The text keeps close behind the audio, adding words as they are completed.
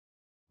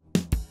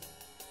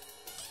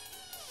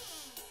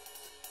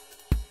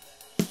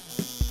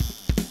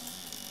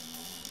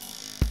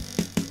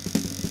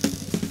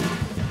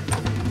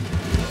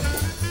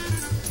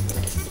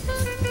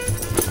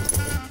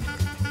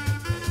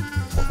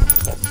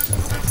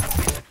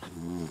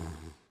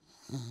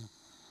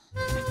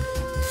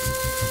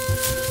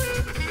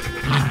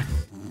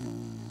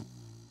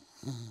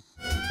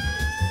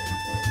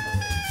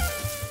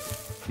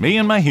Me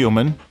and my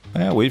human,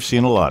 well, we've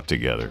seen a lot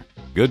together.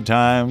 Good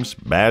times,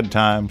 bad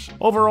times.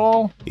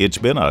 Overall, it's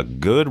been a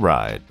good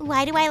ride.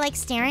 Why do I like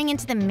staring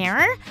into the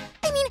mirror?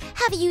 I mean,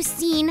 have you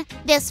seen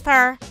this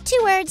fur? 2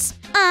 words,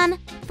 on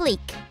fleek.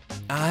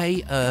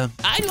 I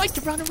like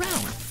to run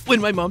around when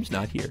my mom's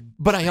not here.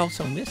 But I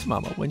also miss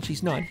Mama when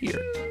she's not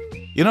here.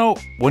 You know,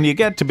 when you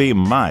get to be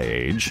my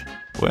age,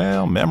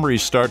 well,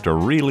 memories start to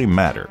really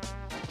matter.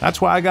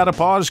 That's why I got a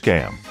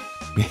PawsCam.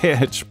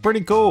 Yeah, it's pretty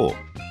cool.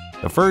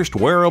 The first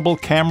wearable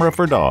camera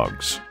for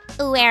dogs.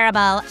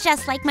 Wearable,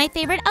 just like my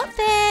favorite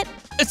outfit.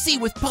 See,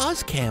 with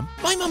PawsCam,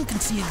 my mom can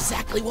see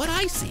exactly what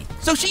I see,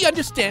 so she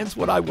understands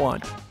what I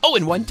want. Oh,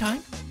 and one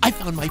time, I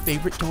found my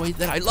favorite toy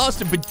that I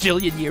lost a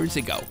bajillion years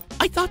ago.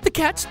 I thought the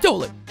cat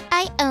stole it.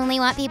 I only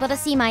want people to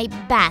see my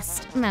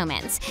best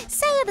moments,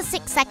 so the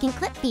 6-second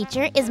clip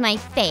feature is my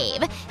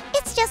fave.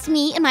 It's just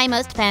me and my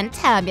most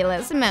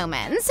fantabulous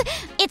moments.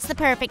 It's the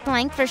perfect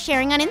length for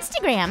sharing on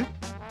Instagram.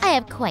 I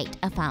have quite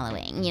a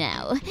following, you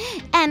know.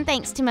 And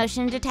thanks to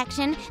motion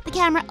detection, the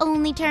camera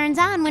only turns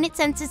on when it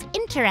senses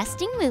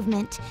interesting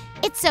movement.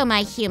 It's so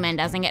my human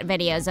doesn't get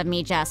videos of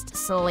me just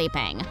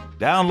sleeping.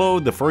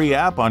 Download the free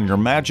app on your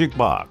Magic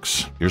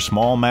Box. Your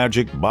small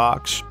Magic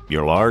Box,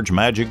 your large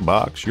Magic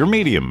Box, your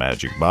medium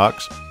Magic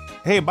Box.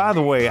 Hey, by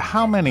the way,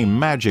 how many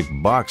Magic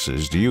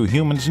Boxes do you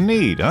humans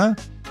need, huh?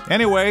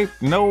 Anyway,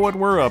 know what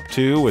we're up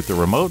to with the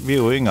remote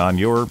viewing on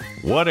your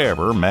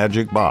whatever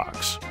Magic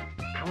Box.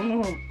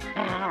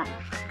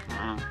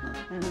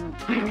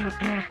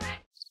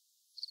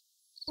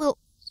 Well,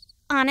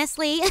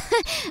 honestly,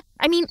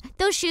 I mean,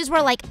 those shoes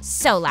were like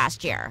so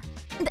last year.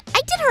 I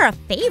did her a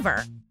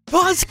favor.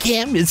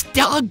 PawsCam is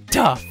dog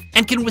tough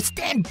and can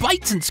withstand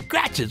bites and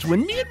scratches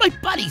when me and my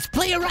buddies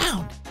play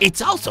around.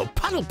 It's also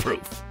puddle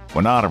proof.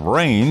 When out of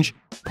range,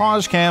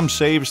 PawsCam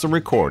saves the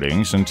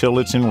recordings until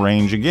it's in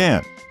range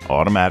again,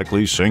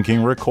 automatically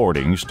syncing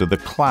recordings to the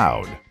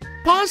cloud.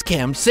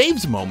 PawsCam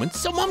saves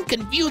moments so Mom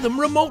can view them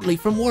remotely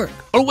from work,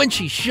 or when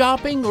she's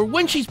shopping, or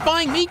when she's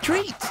buying me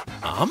treats.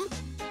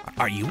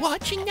 Are you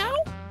watching now?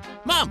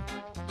 Mom,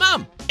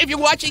 if you're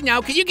watching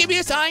now, can you give me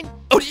a sign?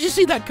 Oh, did you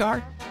see that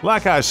car?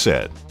 Like I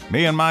said,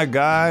 me and my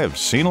guy have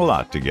seen a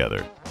lot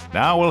together.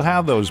 Now we'll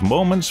have those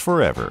moments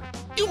forever.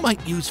 You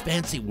might use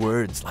fancy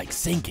words like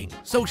syncing,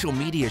 social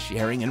media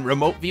sharing, and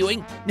remote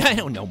viewing. I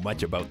don't know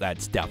much about that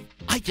stuff.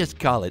 I just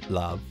call it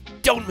love.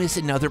 Don't miss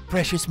another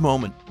precious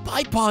moment.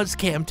 Buy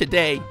PawsCam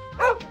today.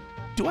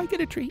 Do I get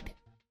a treat?